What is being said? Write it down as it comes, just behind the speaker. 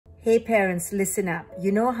Hey parents, listen up.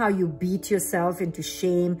 You know how you beat yourself into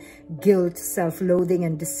shame, guilt, self-loathing,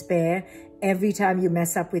 and despair every time you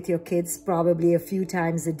mess up with your kids, probably a few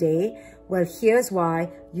times a day? Well, here's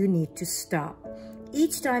why you need to stop.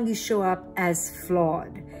 Each time you show up as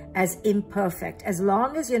flawed, as imperfect, as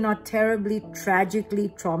long as you're not terribly, tragically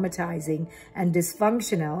traumatizing and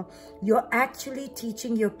dysfunctional, you're actually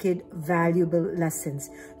teaching your kid valuable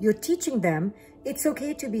lessons. You're teaching them it's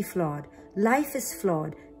okay to be flawed. Life is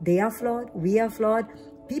flawed. They are flawed. We are flawed.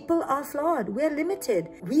 People are flawed. We're limited.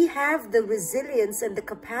 We have the resilience and the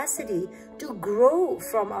capacity to grow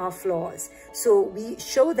from our flaws. So we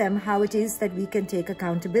show them how it is that we can take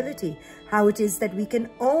accountability, how it is that we can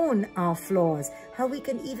own our flaws, how we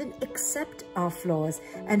can even accept our flaws,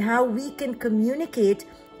 and how we can communicate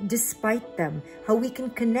despite them, how we can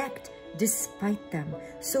connect despite them.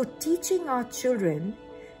 So teaching our children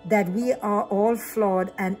that we are all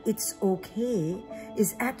flawed and it's okay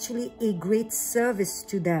is actually a great service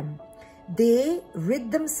to them. They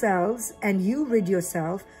rid themselves, and you rid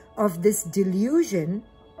yourself, of this delusion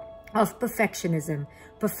of perfectionism.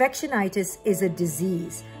 Perfectionitis is a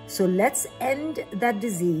disease. So let's end that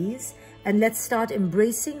disease and let's start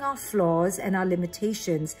embracing our flaws and our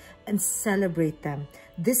limitations and celebrate them.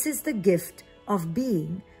 This is the gift of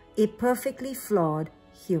being a perfectly flawed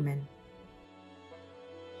human.